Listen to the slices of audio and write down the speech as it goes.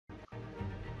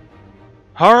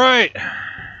Alright,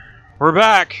 we're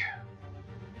back.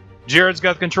 Jared's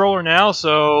got the controller now,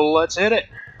 so let's hit it.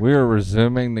 We are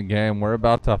resuming the game. We're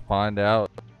about to find out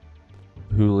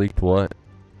who leaked what.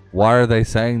 Why are they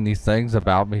saying these things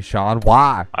about me, Sean?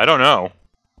 Why? I don't know.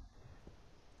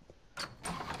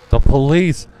 The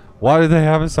police. Why do they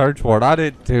have a search warrant? I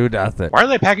didn't do nothing. Why are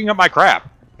they packing up my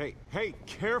crap? Hey,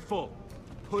 careful.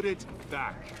 Put it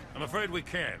back. I'm afraid we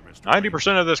can't, Mr.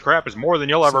 90% of this crap is more than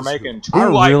you'll ever make in 2 I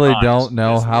lifetimes. really don't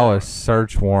know how a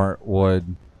search warrant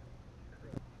would...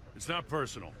 It's not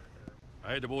personal.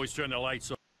 I had the boys turn the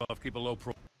lights off, keep a low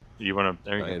profile. You wanna...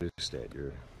 There you I go. understand.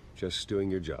 You're just doing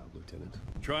your job, Lieutenant.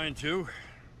 Trying to.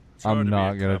 It's I'm hard to be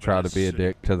not a going cop to try in to this be a city.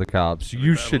 dick to the cops. The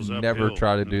You should battle's never uphill.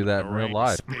 try to do that in real Rain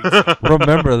life. skates.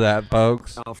 Remember that,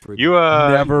 folks. Alfred, You,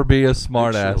 Never be a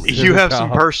smartass. to You the have some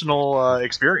cop. personal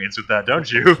experience with that, don't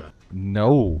you?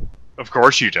 No. Of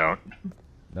course you don't.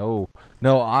 No.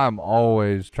 No, I'm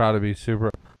always trying to be super...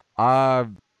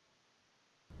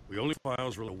 We only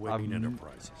files were awaiting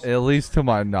enterprises. At least to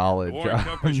my knowledge, Or I've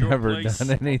encompass your never place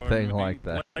done anything or like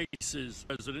that. Places,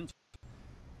 residents,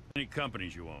 any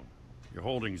companies you own. Your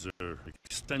holdings are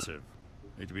extensive.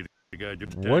 Hate to be the guy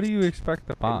doing What do you expect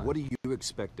to and find? what do you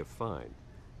expect to find?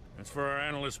 That's for our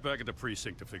analysts back at the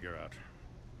precinct to figure out.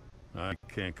 I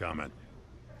can't comment.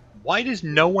 Why does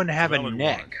no one have a Valid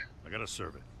neck? warrant. I gotta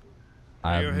serve it.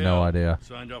 I Mayor have no Hill idea.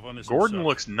 signed off on this Gordon himself.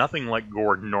 looks nothing like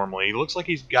Gordon normally. He looks like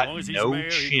he's As got long as he's no mayor,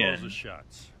 he calls the chin.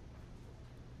 shots.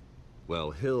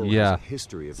 Well, Hill Yeah. has a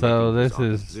history of So making his this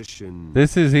is- opposition...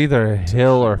 This is either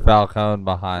Hill or Falcone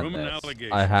behind Rumor and this.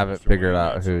 allegations, I haven't Mr. figured Wayne,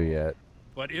 out that's who all. yet.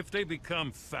 But if they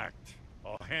become fact,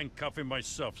 I'll handcuff him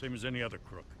myself, same as any other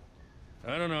crook.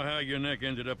 I don't know how your neck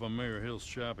ended up on Mayor Hill's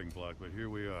shopping block, but here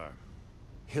we are.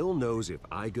 Hill knows if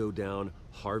I go down,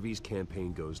 Harvey's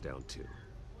campaign goes down too.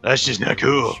 That's just not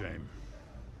cool. Shame.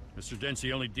 Mr. Dent's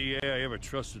the only DA I ever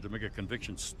trusted to make a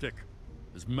conviction stick.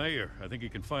 As mayor, I think he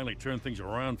can finally turn things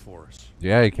around for us.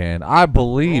 Yeah, he can. I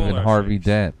believe All in our Harvey sakes.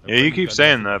 Dent. Yeah, you keep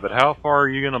saying that, but how far are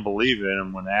you going to believe in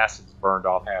him when acid's burned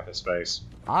off half his face?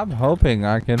 I'm hoping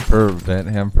I can prevent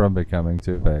him from becoming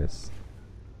Two-Face.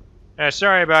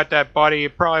 Sorry about that, buddy.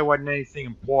 It probably wasn't anything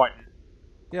important.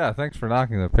 Yeah, thanks for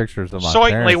knocking the pictures of my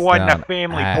Certainly parents wasn't down a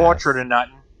family ass. portrait or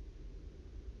nothing.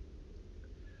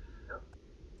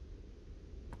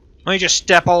 Let me just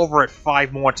step over it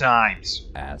 5 more times.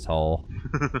 Asshole.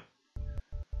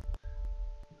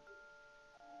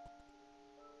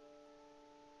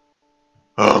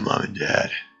 Oh, Mom and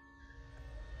Dad.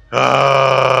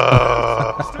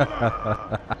 Oh,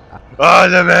 oh,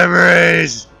 the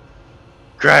memories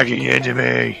cracking into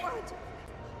me.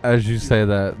 As you say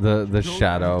that, the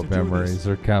shadow memories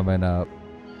are coming up.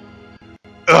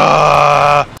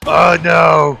 Oh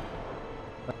no.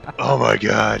 Oh my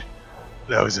God.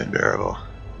 That was unbearable.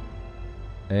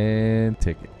 And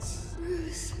tickets.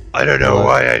 I don't know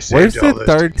why I saved Where's all the those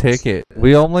third tickets. ticket?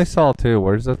 We only saw 2.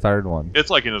 Where's the third one? It's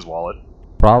like in his wallet.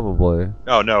 Probably.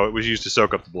 Oh no, it was used to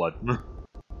soak up the blood.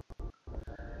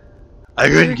 I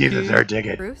couldn't keep the third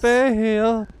ticket. Bruce?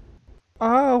 Fail.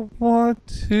 I want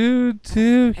to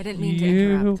do I didn't mean to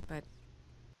you. interrupt, but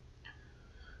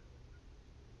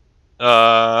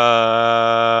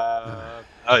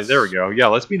Oh, there we go. Yeah,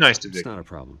 let's be nice to It's Vicky. not a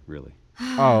problem, really.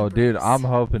 Oh, dude, Bruce, I'm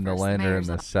hoping to first land her in mayor's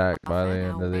the up sack by the and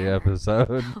end now of the mayor.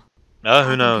 episode. Who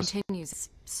Gotham knows? continues its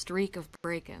streak of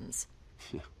break-ins.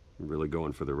 You're really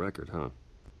going for the record, huh?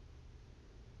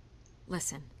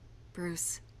 Listen,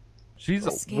 Bruce. She's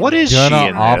What is she gonna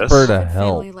in offer this? to A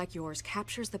help. family like yours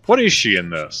captures the What is public's she in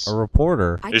attention. this? A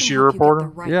reporter. I Is can she a help you get reporter?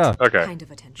 the right Yeah. Okay. kind of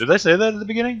attention. Did they say that at the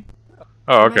beginning?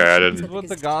 Oh, okay, I She's didn't. with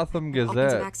the Gotham Offensive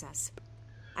Gazette. access.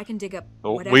 I can dig up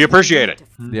Well, whatever we you appreciate need it.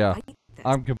 to Yeah. fight this.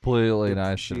 I'm completely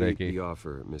nice to Appreciate Vicky. the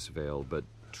offer, Miss Vale, but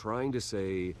trying to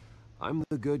say I'm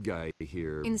the good guy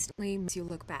here. Instantly makes you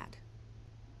look bad.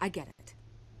 I get it.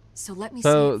 So let me see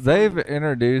So it from they've you.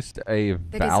 introduced a The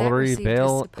Gazette Valerie received this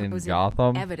Vale in supposed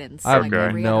Gotham. Evidence I have like Okay.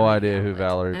 every no other idea who outlet,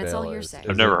 Valerie and it's all Vale hearsay. is.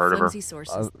 I've never heard of her. Flimsy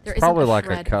sources. There It's isn't probably a like a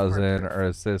shred of cousin hard or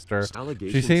a sister. She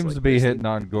Allegations seems like to be this hitting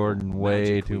don't on Gordon way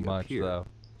magically too much, appear. though.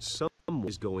 Someone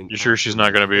is going. You sure she's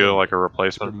not going to be like a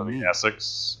replacement for the Me.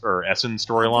 Essex or Essen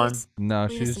storyline? Obvious. No,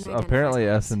 Please she's identify apparently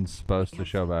us. Essen's supposed to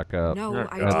show back up No Yeah,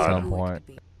 idea at some who it point.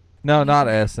 could be. No, not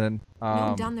Essen. No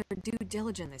one done their due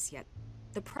diligence yet.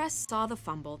 The press saw the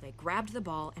fumble, they grabbed the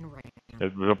ball and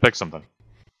ran. We'll pick something.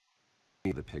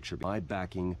 The picture. My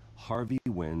backing. Harvey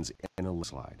wins in a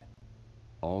slide.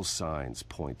 All signs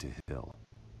point to Hill.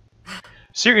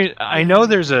 Seriously, I know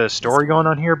there's a story going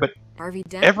on here, but Harvey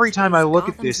Dent every time I look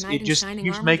at Gotham's this, knight it in just shining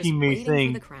keeps armor, making just me waiting for the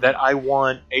think crown. that I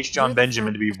want H. John You're the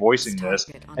Benjamin to be first voicing this,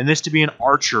 target on and this to be an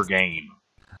Archer game.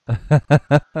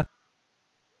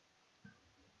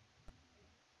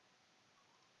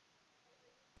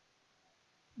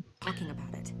 talking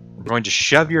about it. We're going to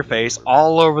shove your face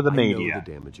all over the I know media.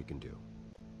 the damage it can do.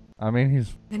 I mean,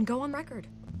 he's Then go on record.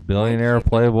 billionaire Right here,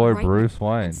 playboy right Bruce now,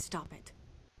 Wayne. and stop it.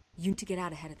 You need to get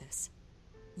out ahead of this.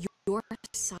 Your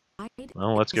side.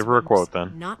 Well, let's is give her a what quote moves,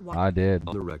 then. Not what. I did.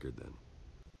 On the record, then.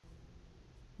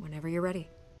 Whenever you're ready.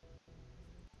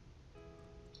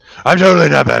 I'm totally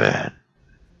not Batman.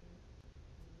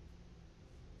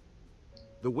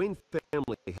 The Wayne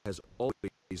family has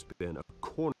always been a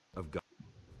corner of God.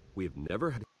 We have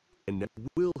never had and never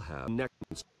will have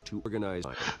connections to organized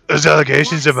crime. Those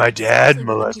allegations of my dad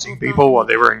molesting people while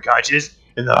they were unconscious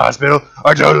in the hospital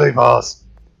are totally false.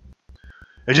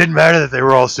 It didn't matter that they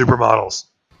were all supermodels.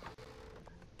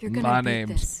 You're gonna My beat name's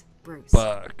this, Bruce.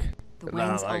 Buck. The and I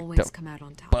Waynes like always to come out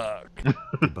on top. Buck.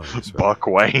 Bugs, right? Buck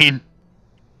Wayne.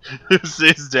 Who's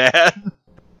his dad?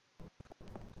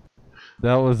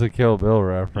 That was a Kill Bill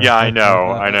reference. Yeah, I know,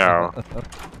 I know.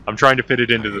 I'm trying to fit it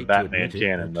into I the hate to Batman admit it,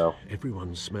 canon, but though.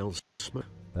 Everyone smells smoke.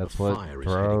 That's A what fire is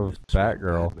drove heading this way.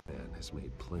 Batgirl Batman has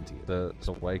made plenty of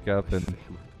to wake up and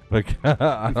family.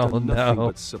 I We've don't done nothing know.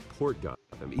 but support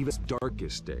Gotham, even its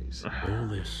darkest days. All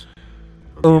this.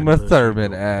 on the Uma anniversary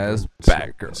Thurman of as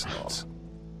Batman Batgirl. incidents.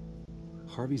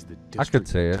 Harvey's the I could district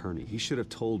see it. attorney. He should have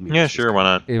told me. Yeah, this was sure, why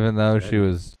not? Even though she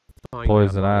was coming.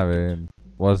 Poison Ivy and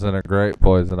wasn't a great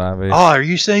Poison Ivy. Oh, are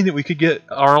you saying that we could get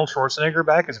Arnold Schwarzenegger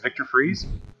back as Victor Freeze?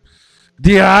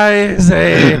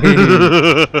 D.I.S.A.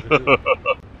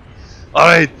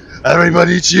 Alright,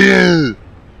 everybody chill!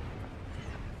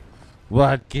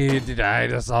 What kid the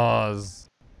dinosaurs?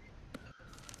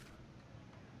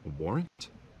 Warrant?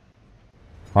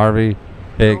 Harvey,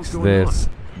 fix going this Does this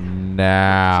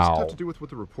now. have to do with what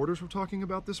the reporters were talking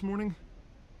about this morning?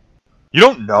 You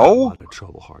don't I'm in a know? lot of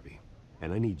trouble, Harvey,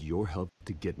 and I need your help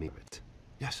to get me it.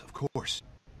 Yes, of course.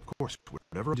 Of course,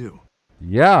 whatever I do.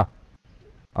 Yeah.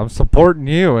 I'm supporting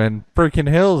you, and freaking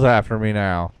Hill's after me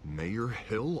now. Mayor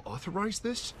Hill authorized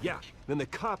this? Yeah, then the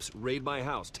cops raid my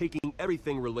house, taking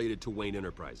everything related to Wayne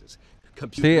Enterprises.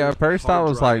 See, at first I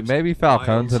was like, maybe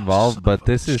Falcone's involved, but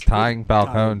this is tying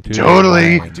Falcone to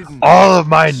Totally. Wayne. All of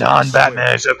my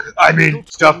non-Batman stuff. I mean,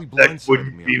 stuff that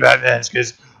wouldn't be Batman's,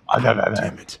 because I'm not Damn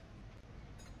Batman. it.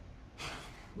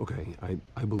 Okay,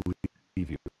 I believe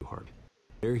you, Harvey.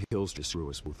 Mayor Hill's just threw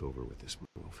us both over with this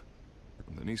move.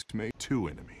 And then he's made two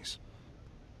enemies.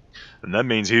 And that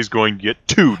means he's going to get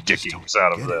two I just don't dickings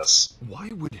out of get it. this. Why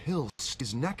would Hill stick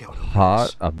his neck out? over Hot this?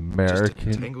 Just to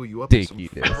American tangle you up in some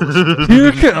dickiness. frivolous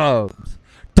Here comes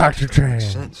Dr. Tran.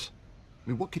 sense. I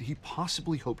mean, what could he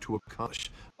possibly hope to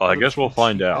accomplish? Well, I other guess we'll than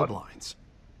find cheap out. Headlines?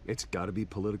 It's got to be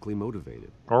politically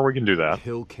motivated. Or we can do that.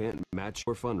 Hill can't match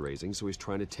your fundraising, so he's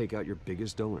trying to take out your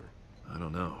biggest donor. I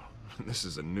don't know. This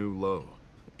is a new low,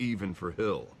 even for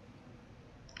Hill.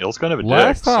 Hill's kind of a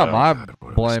Last dick, time so. I God,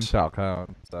 what blamed else?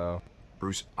 Falcone, so.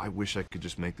 Bruce, I wish I could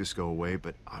just make this go away,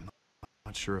 but I'm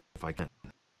not sure if I can.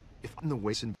 If I'm the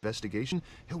Waste investigation,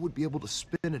 Hill would be able to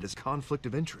spin it as conflict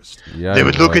of interest. Yeah, They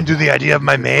would look boy. into the idea of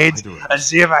my maids and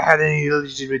see if I had any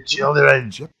illegitimate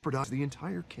children. Jeopardize the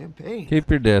entire campaign.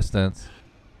 Keep your distance.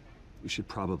 You should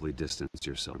probably distance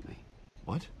yourself from me.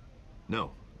 What?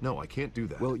 No, I can't do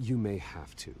that. Well, you may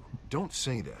have to. Don't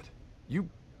say that. You.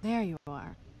 There you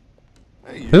are.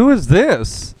 Hey, you. Who is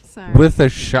this? Sorry. With the I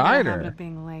habit shiner. of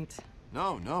being late.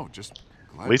 No, just.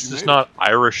 Glad At least you it's made not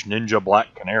Irish Ninja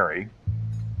Black Canary.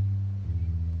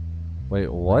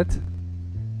 Wait, what?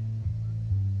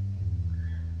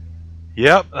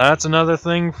 Yep, that's another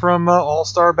thing from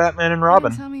All-Star Batman and You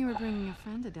Robin. didn't tell me you were bringing a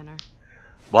friend to dinner.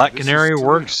 Black This is Canary Serena.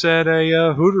 works at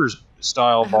a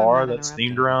Hooters-style I'm bar not that's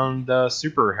themed interrupting. around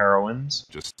super heroines.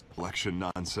 it. Just election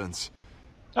nonsense.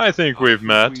 I think we've I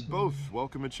met. We both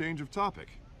welcome a change of topic.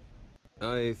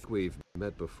 I think we've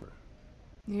met before.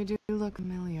 You do look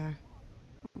familiar.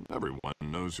 Everyone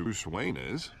knows who Bruce Wayne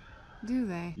is. Do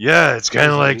they? Yeah, it's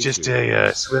kind of like Me just too.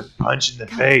 a swift punch in the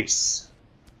face.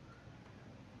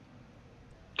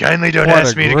 Kindly don't What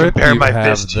ask a me to grip compare you my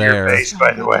have fist to there. your face, Oh,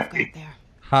 by the what you've way. got there.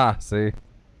 Ha, see?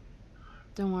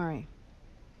 Don't worry.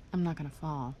 I'm not gonna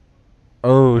fall.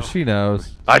 Oh, she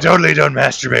knows. I totally don't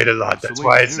masturbate a lot, that's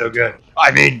why it's so good.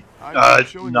 I mean, I'm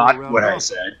showing her not around what I Gotham,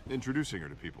 said. Introducing her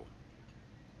to people.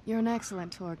 You're an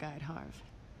excellent tour guide, Harv.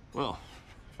 Well,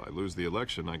 if I lose the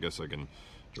election, I guess I can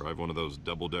drive one of those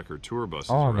double-decker tour buses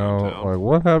Oh around no. town. Like,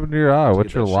 what happened to your eye? What's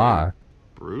get your that lie?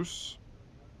 Bruce?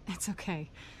 It's okay.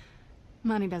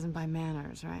 Money doesn't buy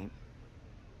manners, right?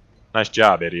 Nice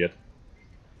job, idiot.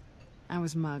 I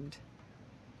was mugged.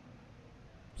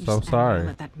 I'm So just angry I sorry.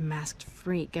 let that masked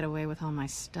freak get away with all my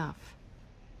stuff.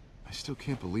 I still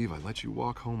can't believe I let you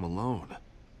walk home alone.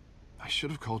 I should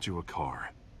have called you a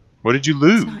car. What did you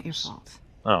lose? It's not your fault.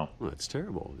 Oh. Well, that's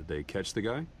terrible. Did they catch the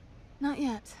guy? Not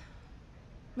yet.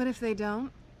 But if they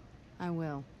don't, I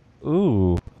will.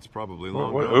 Ooh. It's probably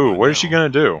long Ooh, gone by what is she now. gonna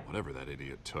do? Whatever that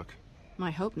idiot took.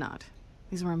 I hope not.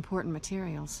 These were important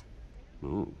materials.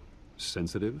 Ooh,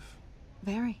 sensitive?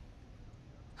 Very.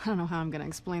 I don't know how I'm gonna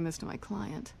explain this to my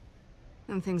client.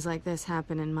 When things like this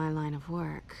happen in my line of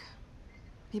work,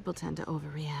 people tend to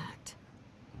overreact.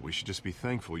 We should just be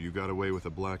thankful you got away with a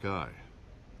black eye.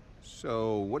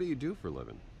 So, what do you do for a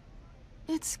living?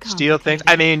 It's Steal things? complicated.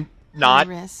 I mean, not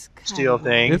High risk, high steal reward.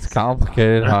 things. It's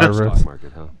complicated, high Stock risk.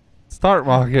 market, huh? Stock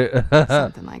market.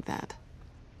 Something like that.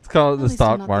 Let's call it At the least I'm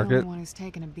stock not the market. only one who's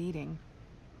taken a beating.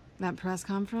 That press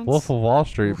conference. Wolf of Wall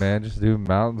Street, man. Just do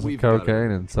mountains We've of got it.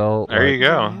 cocaine and sell. There you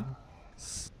go.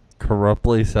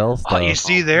 Corruptly sell Oh, stuff. you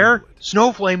see there?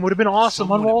 Snowflame would have been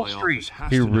awesome on Someone at Wall my Street. office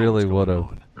has He to know really what's going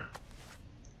would've. on.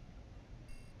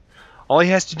 All he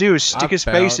has to do is stick I his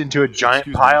face found- into a giant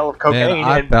Excuse me. pile of cocaine Man,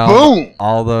 I and found boom!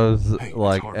 all those Hey,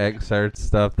 like it's hard. excerpt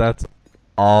stuff. That's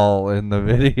all in the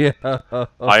video.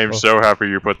 I am so happy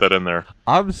you put that in there.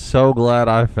 I'm so glad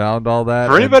I found all that.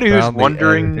 For and anybody who's found the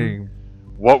wondering- editing.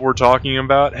 What we're talking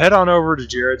about, head on over to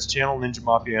Jared's channel, Ninja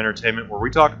Mafia Entertainment, where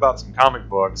we talk about some comic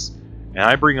books, and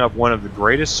I bring up one of the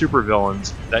greatest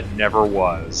supervillains that never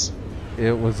was.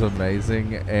 It was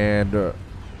amazing, and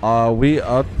we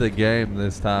upped the game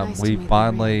this time. Nice to We meet the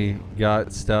finally real.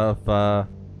 got stuff.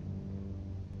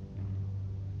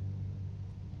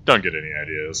 Don't get any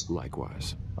ideas.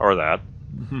 Likewise. Or that.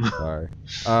 Sorry.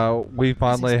 We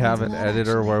finally explains have a an lot,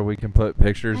 editor actually. where we can put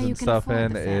pictures How you and can stuff afford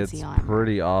in. the It's fancy armor,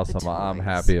 pretty awesome. the I'm toys.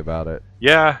 happy about it.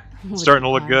 Yeah, it's Wouldn't starting to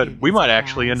look argue good. We against might the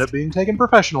actually end up past. being taken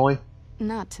professionally.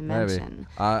 Not to Maybe. mention,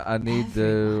 I need everyone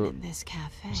to. in this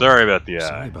cafe. Sorry about the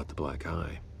Sorry eye. about the black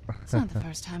eye. It's not the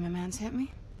first time a man's hit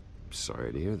me.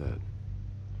 Sorry to hear that.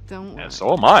 Don't worry. And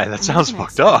so am I. That I'm sounds not gonna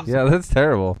fucked up. expose Yeah, that's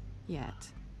terrible. Yet.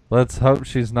 Let's hope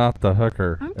she's not the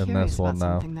hooker I'm in curious this one about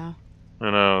now. something though.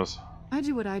 Who knows? I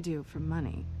do what I do for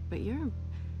money, but you're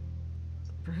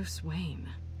Bruce Wayne.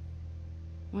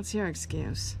 What's your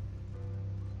excuse?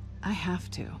 I have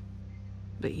to.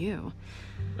 But you,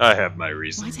 I have my why take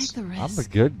reasons. the risk? I'm a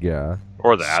good guy.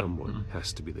 Or that. Someone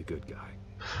has to be the good guy.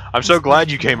 I'm so glad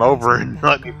you came over and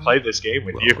let me play this game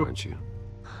with Well, you. aren't you?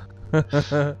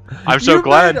 I'm so You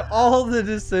glad. made all the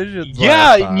decisions. Yeah,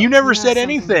 last time. you never You said have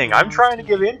something anything. to I'm balance trying to me.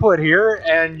 give input here,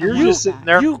 and you're You- just sitting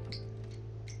there.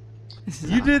 This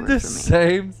is You did awkward the for me.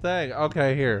 same thing.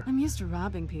 Okay, here. I'm used to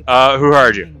robbing people. Who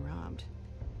hired you? Being robbed.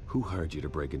 Who hired you to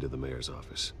break into the mayor's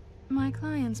office? My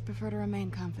clients prefer to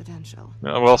remain confidential.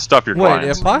 Well, stuff your Wait,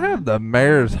 clients. if I have the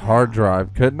mayor's hard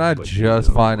drive, couldn't I But you just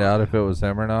know find why. out if it was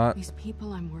him or not? These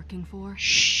people I'm working for,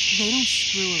 they don't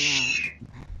screw around.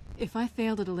 If I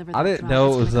fail to deliver I that didn't drive, know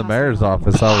it's it was gonna the cost a mayor's lot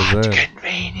office more. I was in. Looks like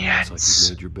Convenience.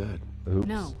 you've made your bed. Oops.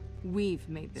 No, we've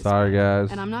made this. Sorry, bed,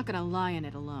 guys. And I'm not gonna lie in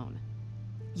it alone.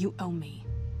 You owe me.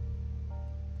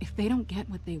 If they don't get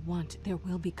what they want, there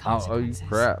will be I'll owe you consequences.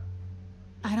 crap.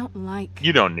 I don't like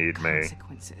You don't need me.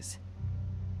 consequences.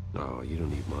 Oh, you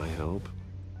don't need my help.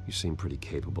 You seem pretty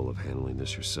capable of handling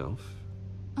this yourself.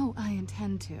 Oh, I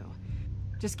intend to.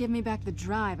 Just give me back the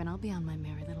drive and I'll be on my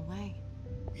merry little way.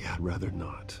 Yeah, I'd rather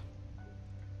not.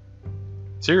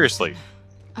 Seriously,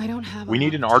 I don't have a we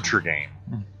need lot an of Archer time.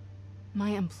 game. My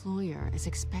employer is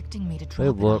expecting me to They drop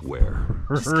it look off. Where?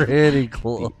 pretty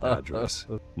close. The address.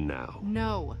 Now.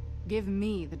 No, give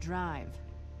me the drive.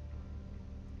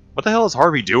 What the hell is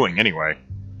Harvey doing anyway?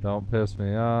 Don't piss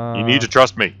me off. You need to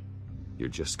trust me. You're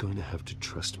just going to have to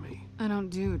trust me. I don't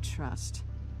do trust.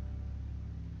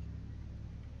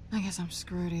 I guess I'm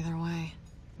screwed either way.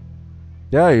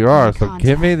 Yeah, you are. My So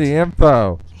give me the contact.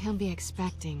 info. He'll be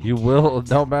expecting. a You will,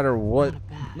 cat, no matter what not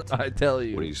a bat. I tell When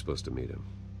are you. you supposed to meet him?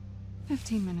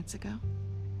 15 minutes ago.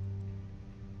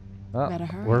 Oh, Better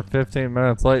hurry. we're 15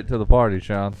 minutes late to the party,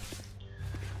 Sean.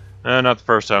 Not the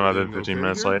first time I've been Everything 15 okay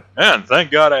minutes here? late. And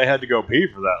thank God I had to go pee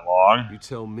for that long. You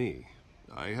tell me.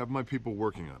 I have my people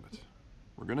working on it.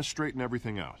 We're gonna straighten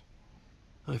everything out.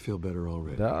 I feel better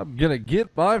already. I'm gonna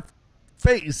get my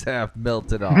face half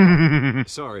melted off.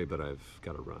 Sorry, but I've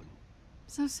got to run.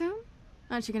 So soon?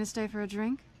 Aren't you gonna stay for a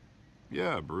drink?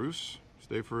 Yeah, Bruce.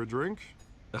 Stay for a drink?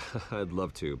 I'd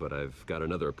love to, but I've got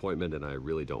another appointment and I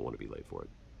really don't want to be late for it.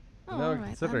 Oh, No, all right,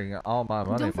 considering all my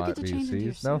money Don't forget might to be change into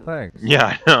your seized. No suit. thanks. Yeah,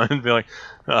 I know. It'd be like,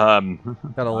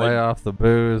 Gotta lay off the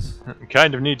booze.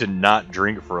 kind of need to not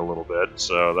drink for a little bit,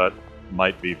 so that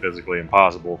might be physically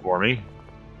impossible for me.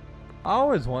 I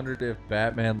always wondered if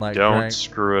Batman like Don't drank.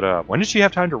 screw it up. When did she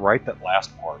have time to write that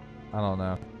last part? I don't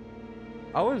know.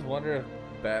 I always wonder if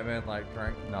Batman like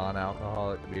drank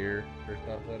non-alcoholic beer or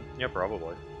something. Yeah,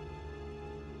 probably.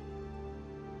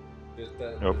 Just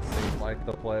that Nope. it seemed like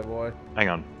the Playboy. Hang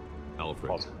on. Alfred,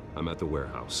 Pause. I'm at the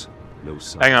warehouse. No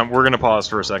sign. Hang on, we're gonna pause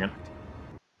for a second.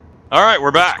 All right,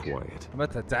 we're back. Quiet. I'm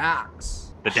at the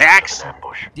docks. The Dax.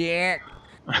 Dick.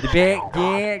 The big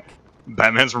dick.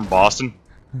 Batman's from Boston.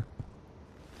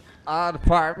 All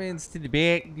departments to the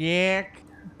big dick.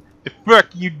 The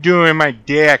fuck you doing, my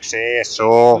Dax,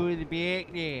 asshole? To the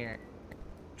big dick.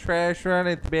 Trash run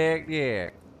at the big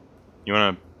dick. You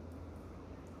wanna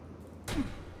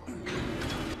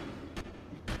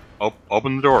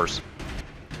open the doors?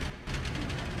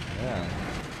 Yeah.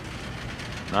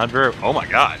 Not very. Oh my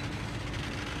god.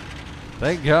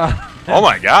 Thank God. Oh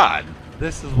my god.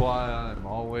 This is why I'm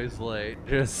always late,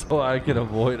 just so I can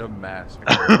avoid a massacre.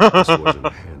 This wasn't a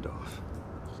handoff.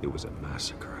 It was a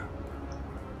massacre.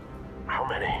 How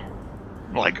many?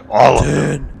 Like all of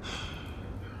them.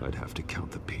 I'd have to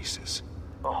count the pieces.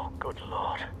 Oh, good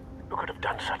lord. Who could have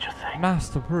done such a thing?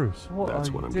 Master Bruce, what That's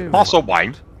are what you I'm doing? gonna Also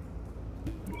wine.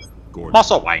 Gordon,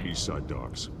 Also wine. Eastside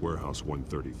Docks, Warehouse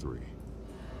 133.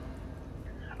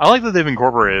 I like that they've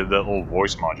incorporated that little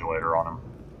voice modulator on him.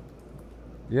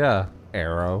 Yeah,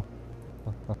 Arrow.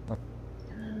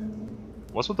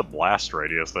 What's with the blast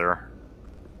radius there?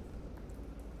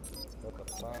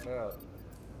 Find out.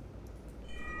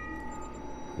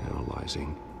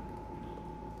 Analyzing.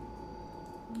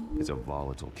 It's a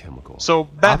volatile chemical. So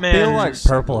Batman. I feel like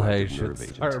Purple Haze should Nerve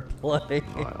agent. start playing.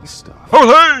 Vile stuff.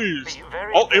 Oh Haze! Be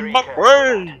very, Oh, very in my careful.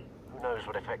 way! Who knows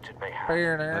what effect it may have?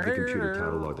 Have the computer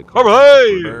catalog the Purple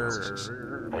contents. Haze!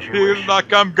 As you Feels wish.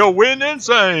 like I'm going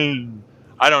insane.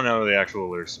 I don't know the actual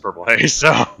lyrics to Purple Haze,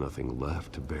 so. What Nothing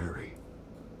left to bury.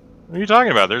 are you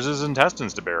talking about? There's his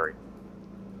intestines to bury.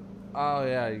 Oh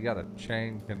yeah, you gotta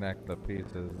chain connect the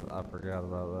pieces. I forgot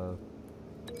about that.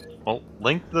 Well,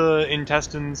 link the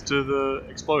intestines to the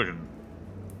explosion.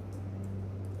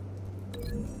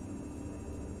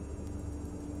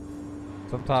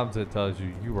 Sometimes it tells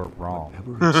you you were wrong.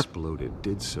 Whatever exploded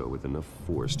did so with enough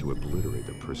force to obliterate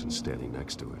the person standing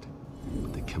next to it.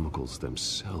 But the chemicals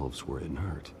themselves were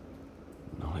inert,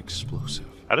 non-explosive.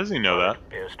 How does he know that?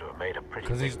 Appears to have made a pretty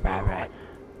 'Cause big he's Batman. move.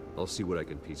 I'll see what I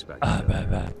can piece back Ah, together.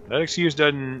 Batman. That excuse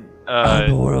doesn't. I'm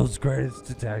the world's greatest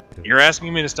detective. You're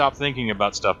asking me to stop thinking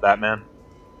about stuff, Batman.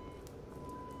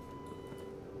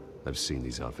 I've seen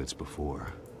these outfits before.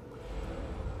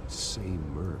 Same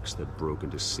mercs that broke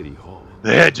into City Hall.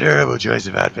 They had terrible choice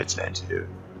of outfits then too.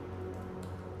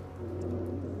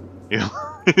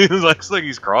 He looks like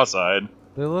he's cross-eyed.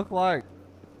 They look like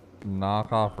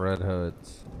knockoff Red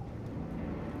Hoods.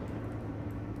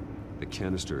 The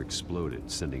canister exploded,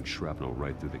 sending shrapnel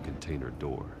right through the container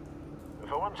door.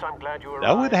 For once, I'm glad you arrived.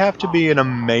 That would have to be an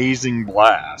amazing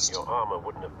blast. Your armor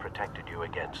wouldn't have protected you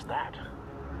against that.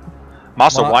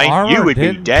 Massa My Wayne, you armor would be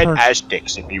didn't dead per- as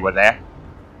sticks if you were there.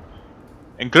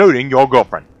 Including your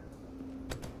girlfriend.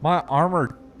 My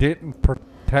armor didn't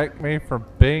protect me from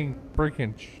being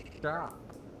freaking shot.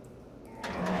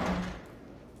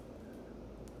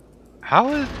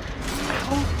 How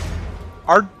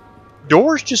are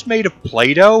doors just made of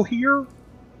Play-Doh here?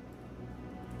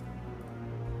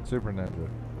 Super Ninja.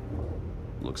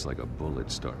 Looks like a bullet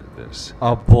started this.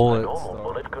 A A bullet. normal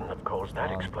bullet couldn't have caused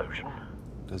that explosion.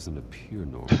 Doesn't appear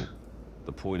normal.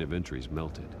 The point of entry's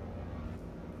melted.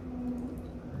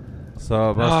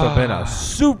 So it must have been a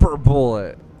super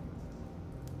bullet.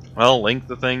 Well, link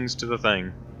the things to the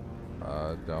thing.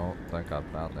 Don't think I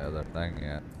found the other thing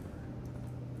yet.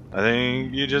 I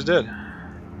think you just did.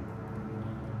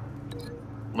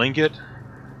 Link it.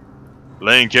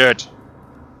 Link it.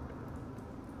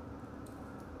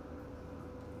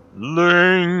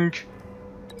 Link.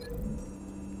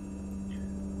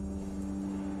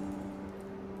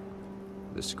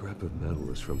 The scrap of metal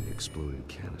is from the exploded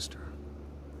canister.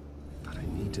 But I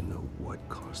need to know what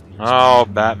caused the Oh,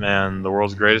 Batman, the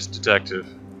world's greatest detective.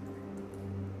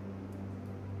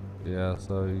 Yeah,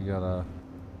 so you gotta.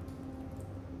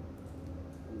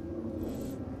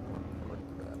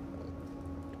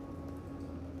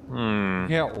 You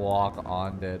can't walk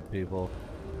on dead people.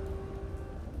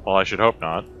 Well, I should hope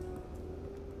not.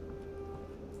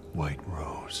 White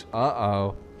Rose.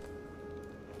 Uh-oh.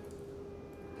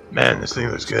 Man, this thing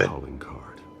looks good. Calling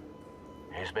card.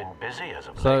 He's been busy as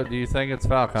of So, late. do you think it's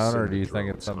Falcone, or do you think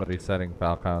it's somebody setting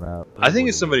Falcone up? I think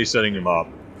it's somebody setting him up.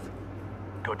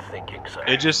 Good thinking, sir.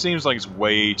 It just seems like it's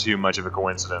way too much of a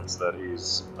coincidence that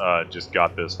he's just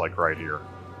got this like right here.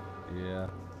 Yeah.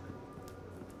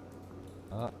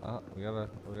 We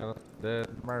got dead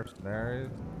mercenaries.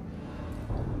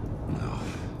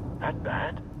 That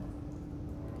bad?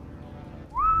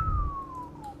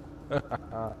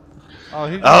 Oh,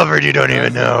 he Alfred, you don't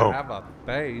even doesn't know. have a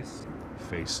face.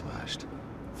 Face slashed.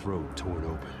 Throat torn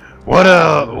open.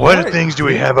 What things do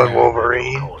we have on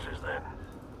Wolverine? Causes then.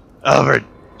 Albert,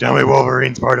 tell me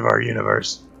Wolverine's part of our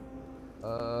universe.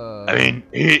 I mean,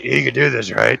 he could do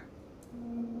this, right?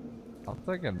 I'm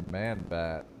thinking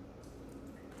Man-Bat.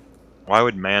 Why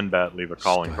would Man-Bat leave a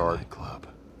calling card? Skylight Club.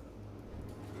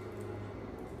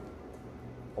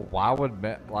 Why would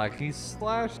like he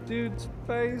slashed dude's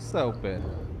face open?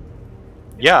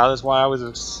 Yeah, that's why I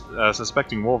was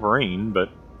suspecting Wolverine, but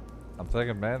I'm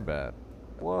thinking Man-Bat.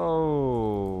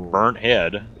 Whoa. burnt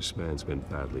head. This man's been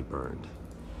badly burned.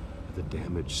 The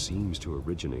damage seems to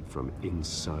originate from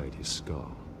inside his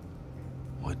skull.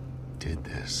 What did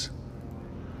this?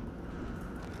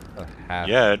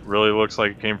 Yeah, it really looks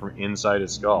like it came from inside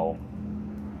his skull.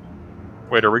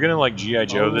 Wait, are we gonna like G.I.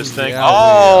 Joe this thing? yeah,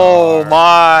 Oh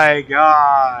my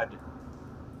god!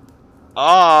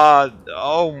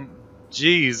 Oh,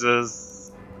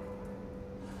 Jesus.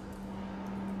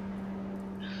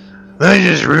 Let me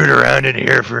just root around in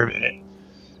here for a minute.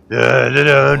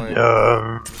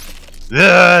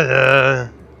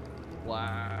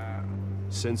 Wow.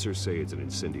 Sensors say it's an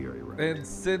incendiary round.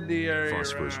 Incendiary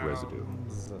Phosphorus rounds. residue.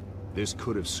 This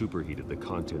could have superheated the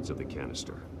contents of the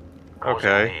canister.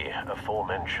 Okay. Causing the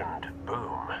aforementioned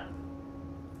boom.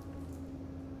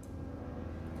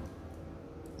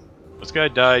 This guy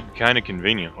died kind of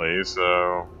conveniently,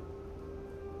 so...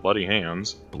 Bloody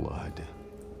hands. Blood.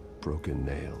 Broken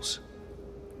nails.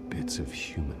 Bits of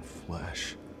human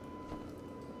flesh.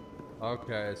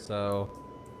 Okay, so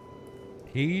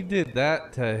he did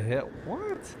that to hit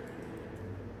what?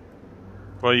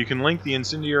 Well, you can link the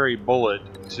incendiary bullet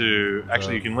to...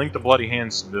 Actually, you can link the bloody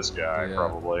hands to this guy, Yeah.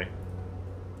 probably.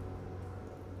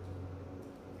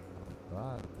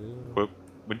 Right, dude. But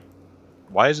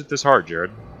why is it this hard,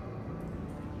 Jared?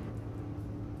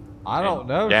 I don't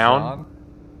know, Down. Sean.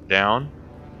 Down.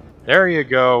 There you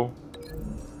go.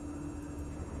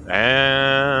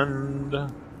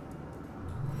 And...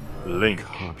 Link.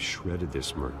 Cop shredded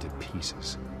this merc to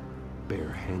pieces.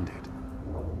 Barehanded.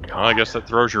 Well, I guess that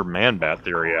throws your Man-Bat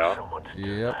theory out. Someone to do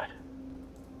Yep. that.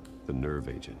 The nerve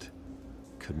agent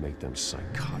could make them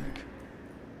psychotic.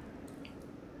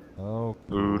 Oh,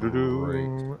 great.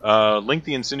 Doo-doo-doo. Link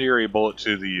the incendiary bullet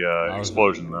to the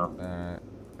explosion, though.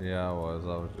 Yeah, I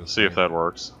was just See if that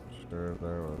works. sure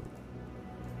there was.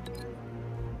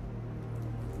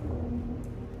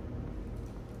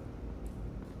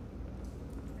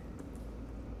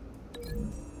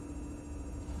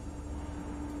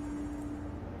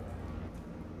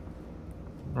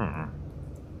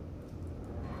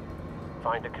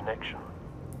 Find a connection.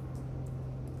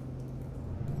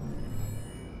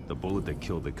 The bullet that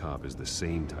killed the cop is the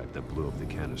same type that blew up the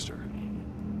canister.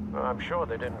 Well, I'm sure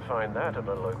they didn't find that at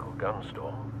a local gun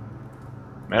store.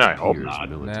 Man, I hope Appears not.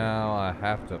 military. Now I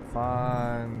have to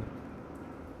find.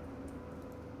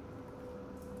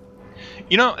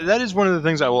 You know, that is one of the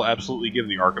things I will absolutely give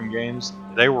the Arkham games.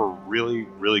 They were really,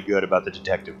 really good about the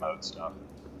detective mode stuff.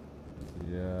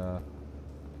 Yeah.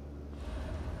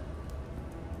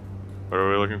 What are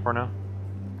we looking for now?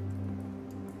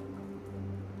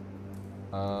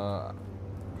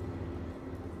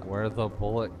 Where the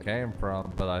bullet came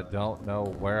from, but I don't know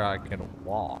where I can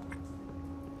walk.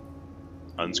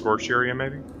 Unscorched area,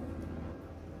 maybe?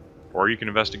 Or you can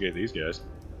investigate these guys.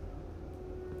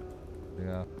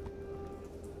 Yeah.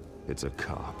 It's a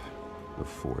cop. The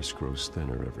force grows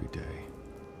thinner every day.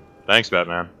 Thanks,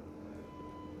 Batman.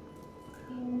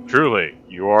 Truly,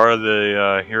 you are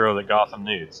the hero that Gotham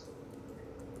needs.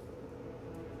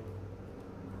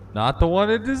 Not the one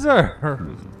it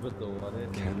deserves, but the one it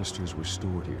needs. Canisters were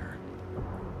stored here.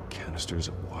 Canisters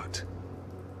of what?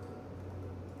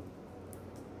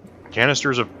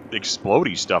 Canisters of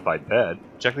explodey stuff, I'd bet.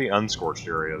 Check the unscorched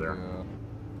area there. Yeah.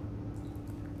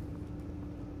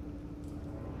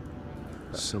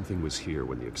 Something was here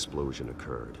when the explosion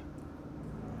occurred.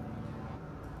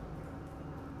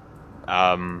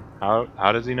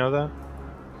 How does he know that?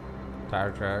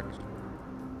 Tire tracks.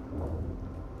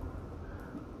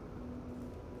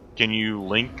 Can you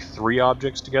link 3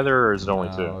 objects together, or is it only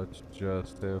 2? No, it's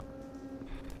just 2.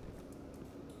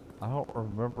 I don't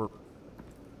remember.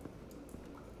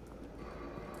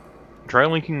 Try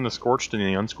linking the scorched and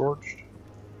the unscorched.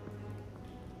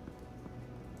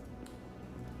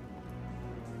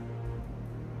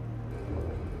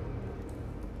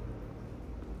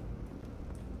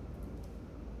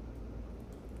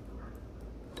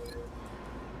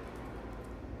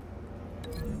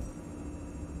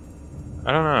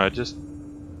 I don't know, it just...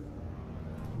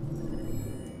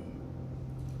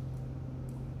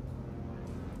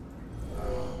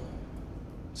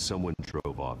 Someone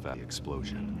drove off at the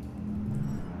explosion.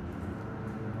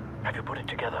 Have you put it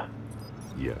together?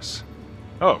 Yes.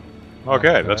 Oh,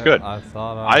 okay, that's good. I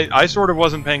thought I sort of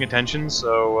wasn't paying attention,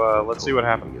 so let's see what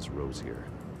happens. His rose here.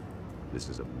 This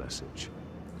is a message.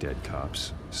 Dead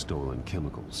cops, stolen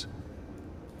chemicals.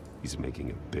 He's making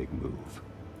a big move.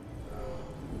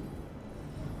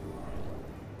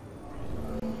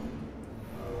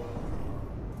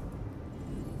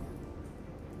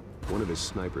 One of his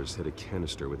snipers hit a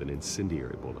canister with an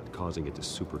incendiary bullet, causing it to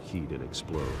superheat and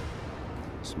explode.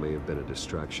 This may have been a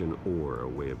distraction or a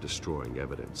way of destroying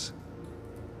evidence.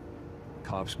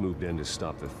 Cops moved in to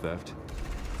stop the theft.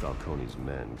 Falcone's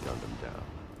men gunned him down.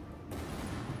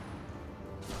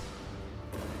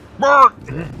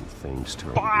 Then things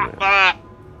turned grim.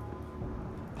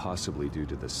 Possibly due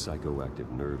to the psychoactive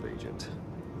nerve agent.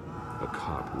 A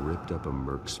cop ripped up a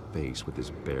merc's face with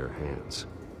his bare hands.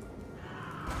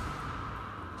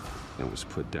 And was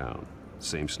put down.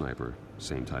 Same sniper,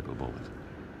 same type of bullet.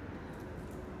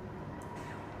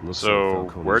 Looks So,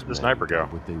 like where'd the sniper go?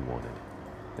 got what they wanted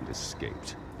and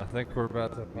escaped. I think we're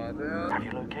about to find out. Have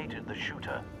you located the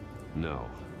shooter? No,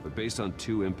 but based on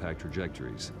 2 impact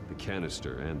trajectories, the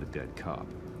canister and the dead cop,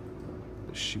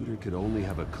 the shooter could only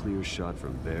have a clear shot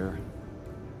from there,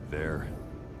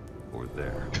 or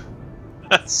there.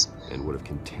 That's And would have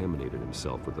contaminated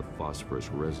himself with the phosphorus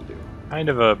residue. kind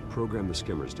of a Program the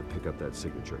skimmers to pick up that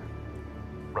signature.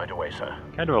 Right away, sir.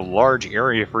 large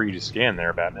area for you to scan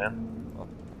there, Batman.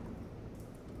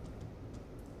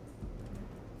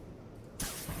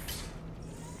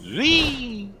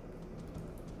 Lee!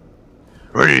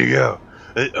 Where did you go?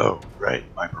 Oh, right,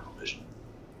 my purple vision.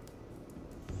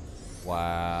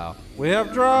 Wow. We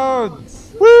have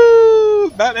drones! Woo!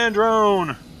 Batman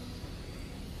drone!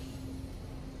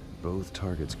 Both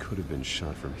targets could have been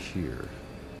shot from here,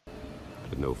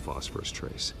 but no phosphorus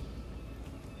trace.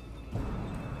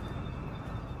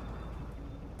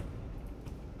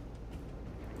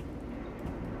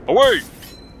 Away!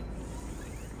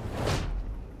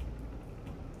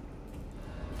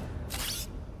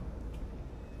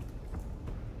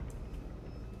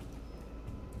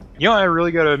 You know, I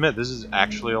really gotta admit, this is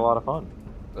actually a lot of fun.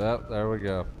 Yep, there we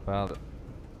go. Found it.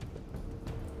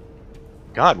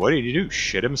 God, what did he do?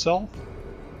 Shit himself?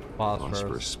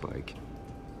 Phosphorus spike.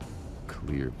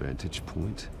 Clear vantage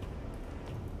point.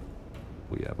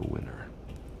 We have a winner.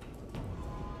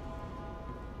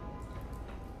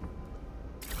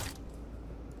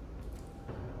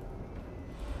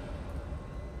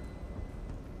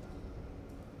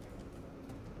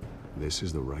 This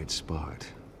is the right spot.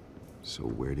 So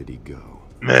where did he go?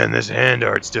 Man, this hand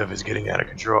art stuff is getting out of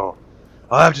control.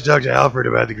 I'll have to talk to Alfred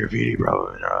about the graffiti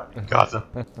problem in Gotham.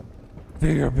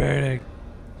 Finger painting.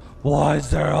 Why is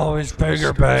there always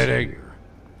finger painting?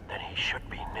 Then he should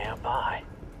be nearby.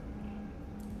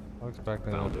 I'm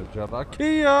expecting him to jump out.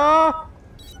 Kia!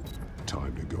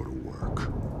 Time to go to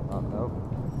work. Oh,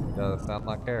 nope. Doesn't sound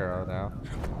like Arrow now.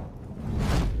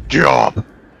 Job!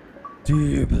 Do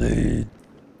you bleed?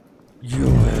 You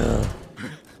will.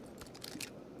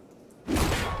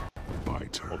 My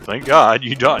turn. Well, thank God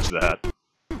you dodged that.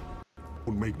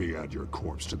 Don't make me add your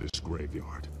corpse to this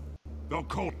graveyard. They'll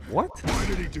call. What? Why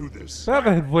did he do this?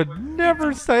 Batman would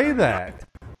never say that.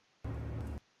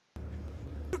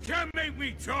 You can't make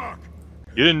me talk!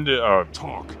 You didn't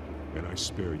Talk, and I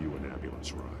spare you an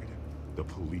ambulance ride. The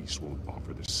police won't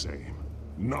offer the same.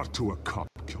 Not to a cop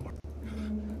killer.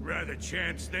 Rather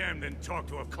chance them than talk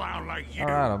to a clown like you.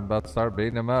 Alright, I'm about to start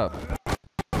beating him up.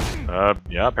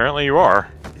 yeah, apparently you are.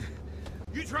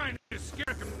 You trying to scare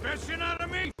a confession out of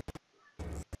me?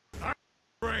 I'm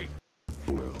great.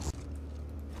 Well,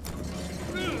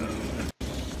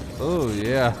 Oh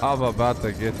yeah, I'm about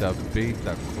to get to beat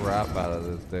the crap out of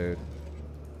this dude.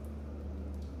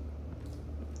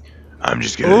 I'm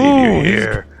just gonna leave you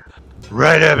here.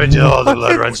 Right up until all the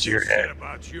blood runs to your Said head.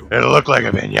 about you. It'll look like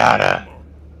a pinata.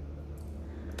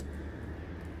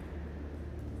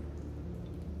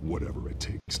 whatever it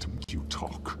takes to make you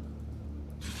talk.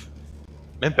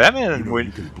 Man, Batman You know went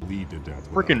you can bleed to death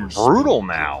freaking without brutal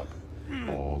respect.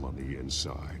 now. All on the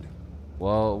inside.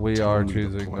 Well, we Tell are me the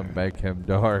choosing to plan. make him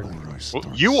dark. Or I Well, start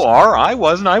you seeing- are. I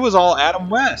wasn't. I was all Adam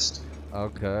West.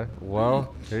 Okay,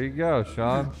 well, here you go,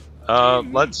 Sean.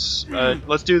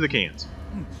 Let's do the cans.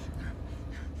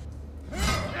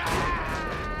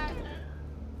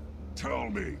 Tell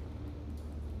me.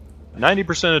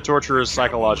 90% of torture is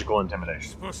psychological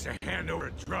intimidation. Supposed to hand over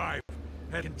a drive.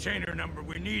 That container number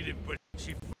we needed, but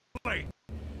she late.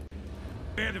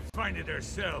 We had to find it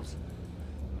ourselves.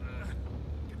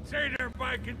 Container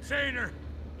by container.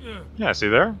 Yeah, see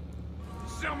there?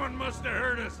 Someone must have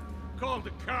heard us. Called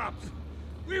the cops.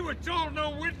 We were told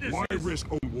no witnesses. Why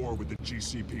risk open war with the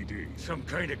GCPD? Some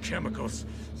kind of chemicals.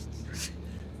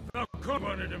 cook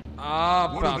wanted him.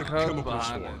 Ah, What are the about Coke chemicals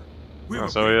behind for? it. We Oh, were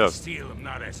so paid he to is. steal him,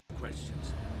 not ask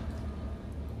questions.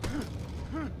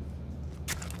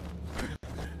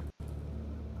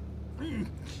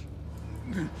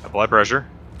 Blood pressure.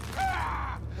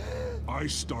 I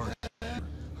start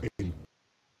and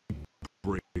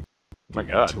break My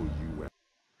God. until you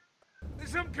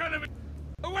There's some kind of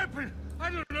a weapon. I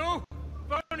don't know.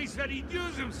 Bonnie said he'd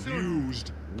use him soon.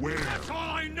 used where? That's all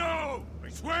I know. I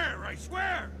swear. I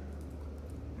swear.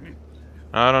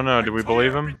 I don't know. Do we I tell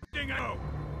believe you him? everything I know.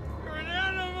 You're an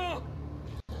animal.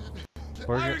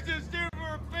 We're I go- was just here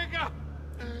for a pickup.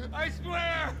 I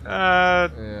swear.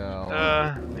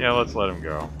 Yeah. Yeah, let's let him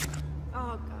go.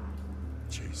 Oh, God.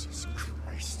 Jesus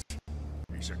Christ.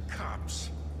 These are cops.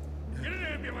 Get an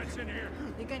ambulance in here.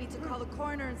 I think I need to call the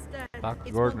coroner instead. Dr.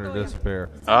 It's Gordon or Montoya. disappear.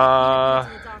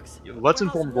 Let's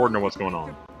inform Gordon of what's going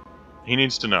on. He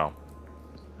needs to know.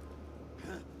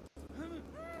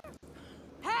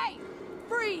 Hey!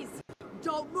 Freeze!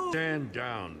 Don't move! Stand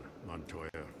down, Montoya.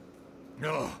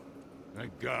 No.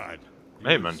 Thank God.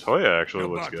 Hey, Montoya actually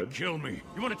looks About to good. kill me.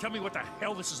 You want to tell me what the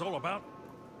hell this is all about?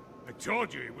 I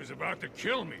told you he was about to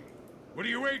kill me. What are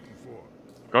you waiting for?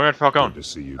 Go ahead, Falcone. Good to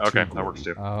see you Okay, too, that works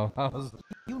too. Oh, I was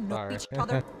You know sorry. each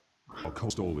other.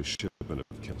 Stole a shipment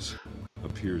of kills.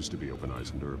 Appears to be a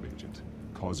weaponized nerve agent.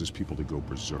 Causes people to go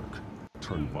berserk.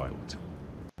 Turn violent.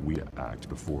 We act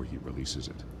before he releases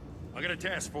it. I got a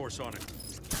task force on it.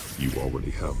 You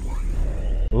already have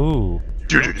one. Ooh.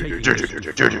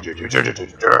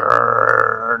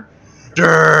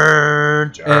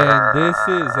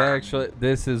 And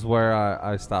this is where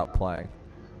I stopped playing.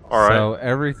 All right. So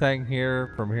everything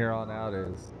here from here on out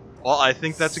is. Well, I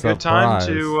think that's a good time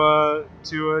Surprise.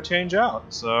 to change out.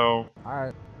 So All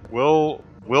right.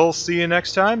 we'll see you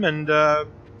next time and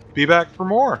be back for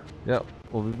more. Yep.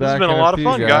 We'll be This back. has been in a lot of few,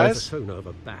 fun, guys. Persona of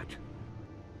a bat.